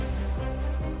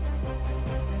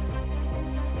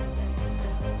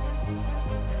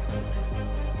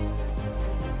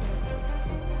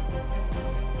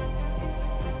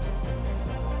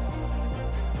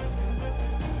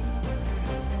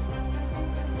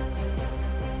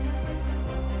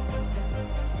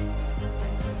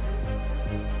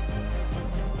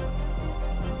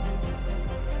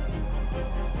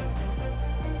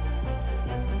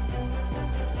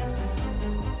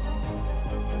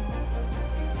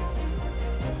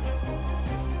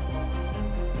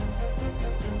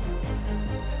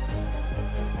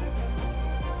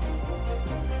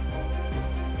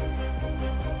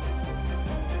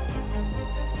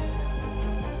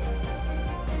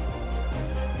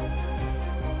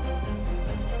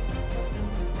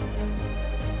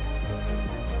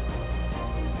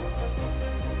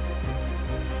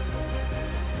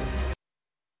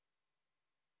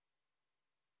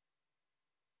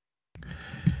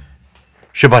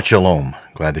Shabbat Shalom.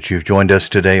 Glad that you've joined us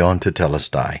today on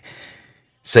Tetelestai.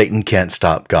 Satan can't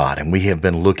stop God, and we have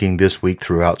been looking this week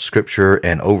throughout Scripture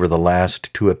and over the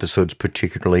last two episodes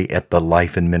particularly at the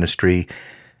life and ministry,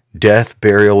 death,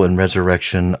 burial, and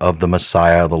resurrection of the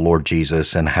Messiah, the Lord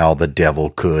Jesus, and how the devil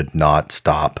could not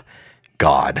stop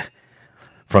God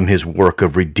from his work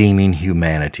of redeeming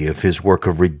humanity, of his work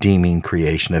of redeeming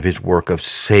creation, of his work of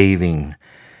saving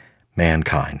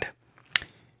mankind.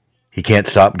 He can't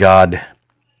stop God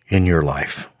in your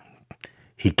life.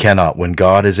 He cannot. When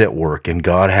God is at work and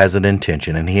God has an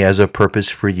intention and he has a purpose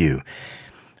for you,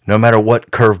 no matter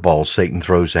what curveballs Satan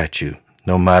throws at you,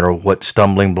 no matter what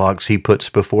stumbling blocks he puts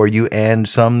before you and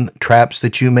some traps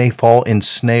that you may fall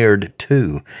ensnared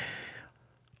to,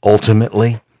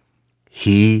 ultimately,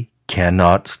 he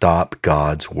cannot stop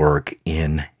God's work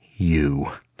in you.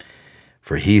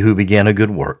 For he who began a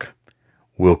good work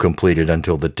will complete it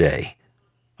until the day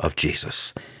of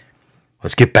Jesus.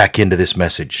 Let's get back into this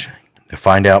message to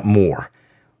find out more,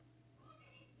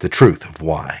 the truth of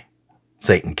why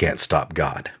Satan can't stop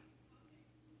God.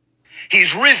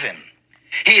 He's risen.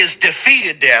 He has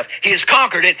defeated death. He has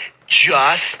conquered it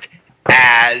just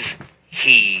as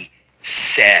he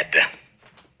said.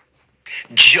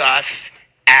 Just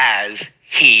as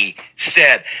he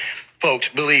said. Folks,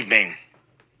 believe me,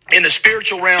 in the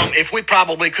spiritual realm, if we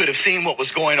probably could have seen what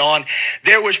was going on,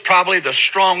 there was probably the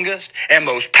strongest and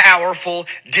most powerful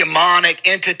demonic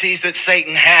entities that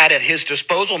Satan had at his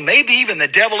disposal, maybe even the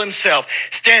devil himself,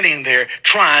 standing there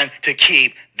trying to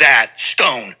keep that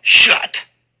stone shut.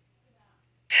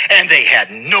 And they had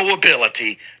no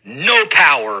ability, no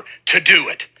power to do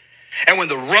it. And when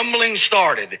the rumbling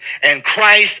started and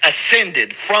Christ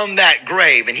ascended from that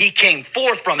grave and he came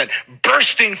forth from it,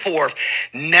 bursting forth,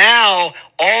 now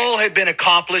all had been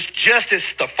accomplished just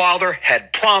as the Father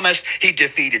had promised. He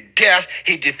defeated death,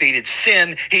 he defeated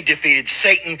sin, he defeated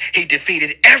Satan, he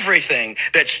defeated everything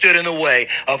that stood in the way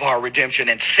of our redemption.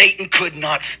 And Satan could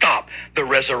not stop the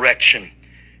resurrection.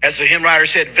 As the hymn writer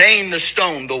said, vain the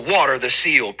stone, the water, the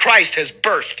seal. Christ has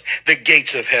burst the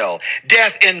gates of hell.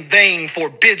 Death in vain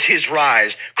forbids his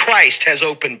rise. Christ has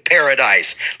opened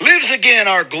paradise. Lives again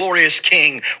our glorious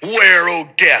King. Where, O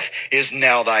death, is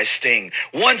now thy sting?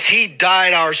 Once he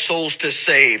died our souls to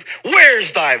save.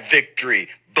 Where's thy victory,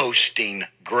 boasting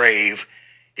grave?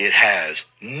 It has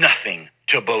nothing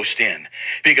to boast in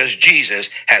because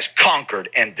Jesus has conquered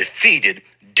and defeated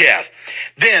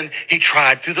death. Then he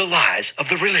tried through the lies of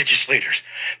the religious leaders.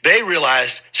 They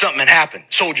realized something had happened.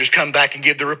 Soldiers come back and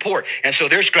give the report. And so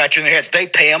they're scratching their heads. They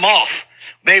pay him off.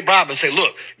 They bribe him and say,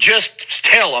 look, just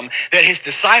tell him that his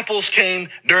disciples came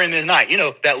during the night. You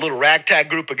know, that little ragtag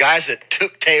group of guys that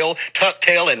tucked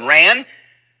tail and ran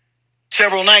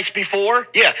several nights before?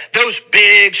 Yeah, those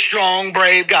big, strong,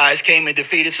 brave guys came and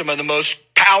defeated some of the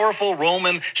most powerful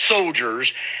Roman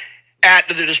soldiers at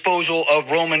the disposal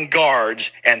of Roman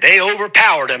guards, and they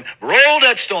overpowered him, rolled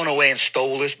that stone away, and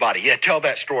stole his body. Yeah, tell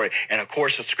that story. And of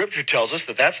course, the scripture tells us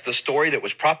that that's the story that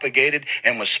was propagated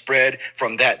and was spread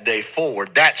from that day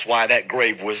forward. That's why that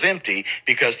grave was empty,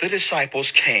 because the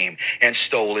disciples came and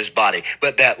stole his body.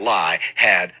 But that lie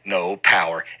had no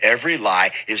power. Every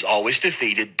lie is always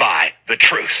defeated by the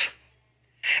truth.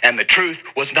 And the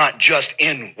truth was not just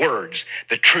in words.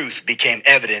 The truth became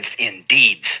evidenced in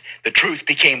deeds. The truth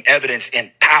became evidence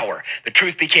in power. The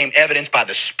truth became evidence by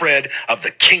the spread of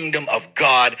the kingdom of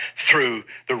God through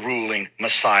the ruling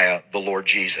Messiah, the Lord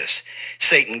Jesus.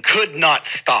 Satan could not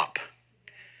stop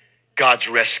God's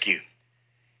rescue.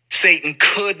 Satan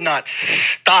could not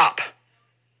stop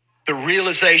the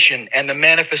realization and the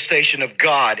manifestation of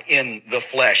God in the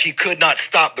flesh. He could not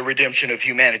stop the redemption of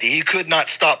humanity. He could not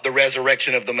stop the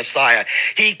resurrection of the Messiah.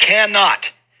 He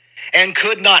cannot and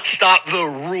could not stop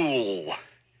the rule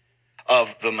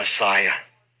of the Messiah.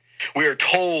 We are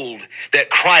told that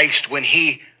Christ, when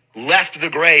he left the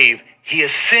grave, he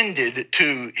ascended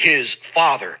to his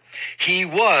Father. He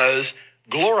was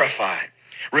glorified.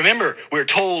 Remember, we're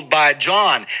told by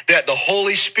John that the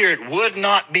Holy Spirit would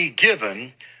not be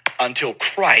given until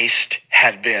Christ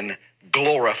had been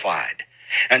glorified,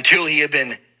 until he had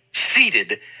been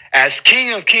seated as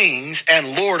King of Kings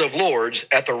and Lord of Lords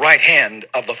at the right hand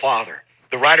of the Father.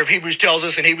 The writer of Hebrews tells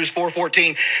us in Hebrews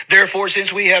 4:14, therefore,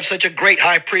 since we have such a great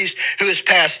high priest who has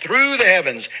passed through the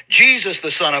heavens, Jesus,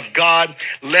 the Son of God,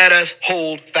 let us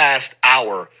hold fast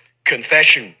our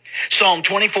confession. Psalm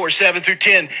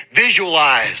 24:7-10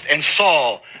 visualized and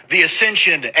saw the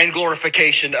ascension and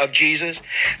glorification of Jesus.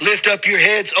 Lift up your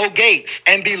heads, O gates,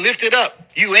 and be lifted up,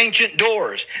 you ancient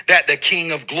doors, that the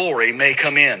King of glory may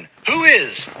come in. Who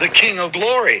is the King of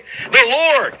glory? The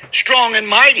Lord, strong and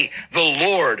mighty, the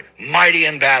Lord, mighty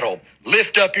in battle.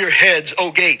 Lift up your heads,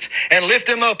 O gates, and lift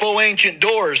them up, O ancient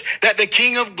doors, that the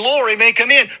King of glory may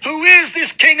come in. Who is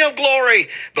this King of glory?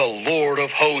 The Lord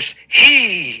of hosts.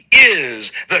 He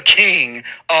is the King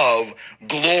of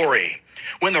glory.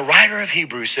 When the writer of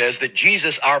Hebrews says that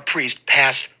Jesus, our priest,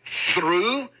 passed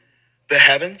through the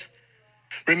heavens,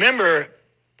 remember,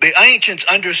 the ancients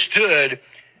understood,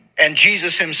 and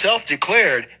Jesus himself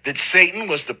declared, that Satan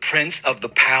was the prince of the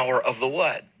power of the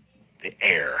what? The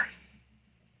air.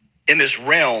 In this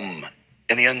realm,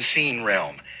 in the unseen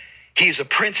realm, he's a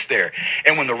prince there.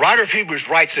 And when the writer of Hebrews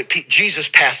writes that Jesus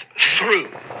passed through,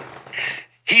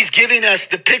 he's giving us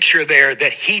the picture there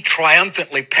that he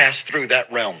triumphantly passed through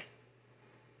that realm.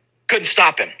 Couldn't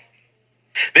stop him.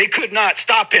 They could not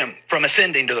stop him from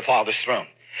ascending to the Father's throne.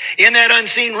 In that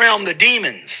unseen realm, the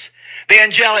demons, the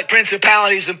angelic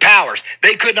principalities and powers,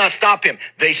 they could not stop him.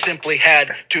 They simply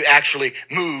had to actually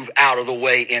move out of the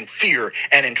way in fear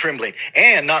and in trembling.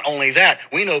 And not only that,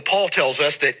 we know Paul tells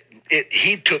us that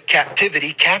he took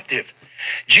captivity captive.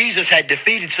 Jesus had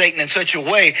defeated Satan in such a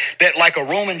way that, like a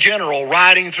Roman general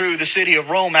riding through the city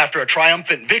of Rome after a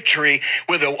triumphant victory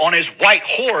on his white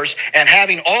horse and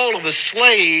having all of the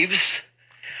slaves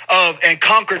and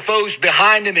conquered foes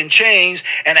behind him in chains,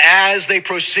 and as they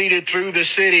proceeded through the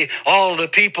city, all of the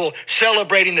people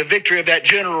celebrating the victory of that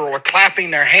general were clapping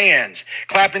their hands,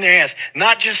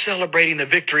 not just celebrating the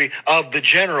victory of the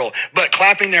general, but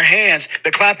clapping their hands.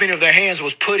 The clapping of their hands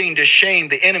was putting to shame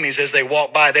the enemies as they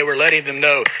walked by. They were letting them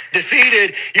know,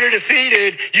 defeated, you're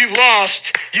defeated, you've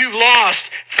lost.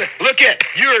 Look at,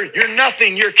 you're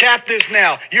nothing, you're captives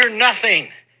now, you're nothing.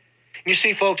 You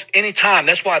see, folks, anytime,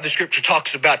 that's why the scripture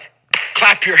talks about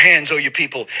clap your hands, O you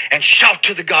people, and shout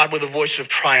to the God with a voice of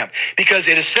triumph. Because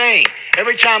it is saying,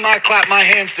 every time I clap my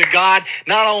hands to God,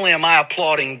 not only am I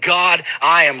applauding God,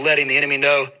 I am letting the enemy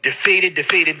know, defeated.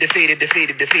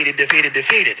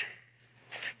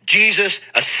 Jesus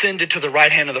ascended to the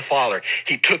right hand of the Father.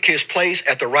 He took his place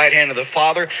at the right hand of the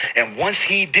Father, and once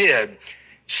he did,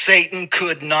 Satan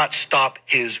could not stop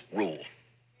his rule.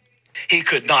 He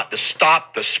could not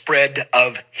stop the spread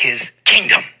of his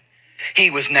kingdom.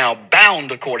 He was now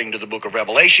bound according to the book of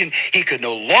Revelation. He could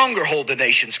no longer hold the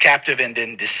nations captive and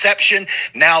in deception.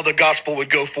 Now the gospel would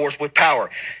go forth with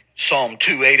power. Psalm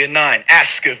 2:8-9,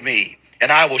 ask of me,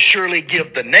 and I will surely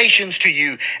give the nations to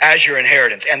you as your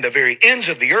inheritance, and the very ends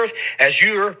of the earth as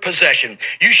your possession.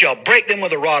 You shall break them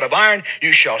with a rod of iron.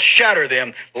 You shall shatter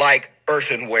them like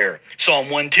earthenware. Psalm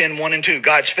 110:1-2,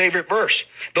 God's favorite verse.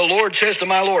 The Lord says to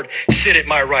my Lord, sit at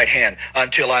my right hand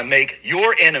until I make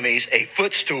your enemies a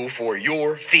footstool for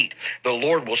your feet. The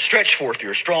Lord will stretch forth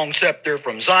your strong scepter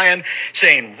from Zion,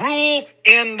 saying, rule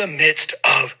in the midst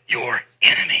of your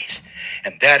enemies.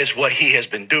 And that is what he has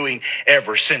been doing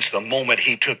ever since the moment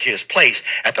he took his place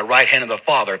at the right hand of the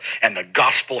Father. And the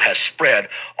gospel has spread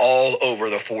all over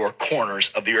the four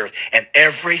corners of the earth. And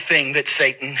everything that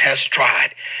Satan has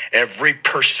tried, every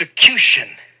persecution,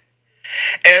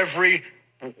 every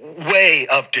way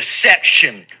of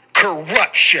deception,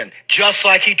 corruption, just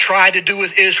like he tried to do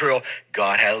with Israel,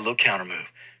 God had a little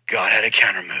countermove. God had a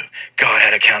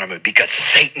countermove because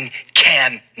Satan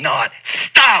cannot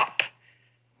stop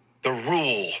the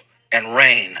rule and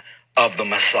reign of the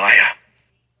Messiah.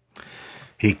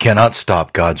 He cannot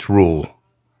stop God's rule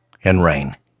and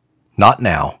reign. Not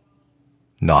now,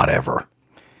 not ever.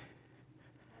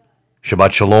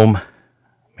 Shabbat Shalom.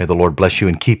 May the Lord bless you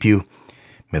and keep you.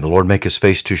 May the Lord make his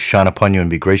face to shine upon you and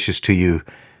be gracious to you.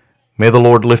 May the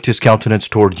Lord lift his countenance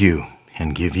toward you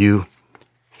and give you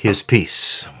his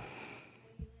peace.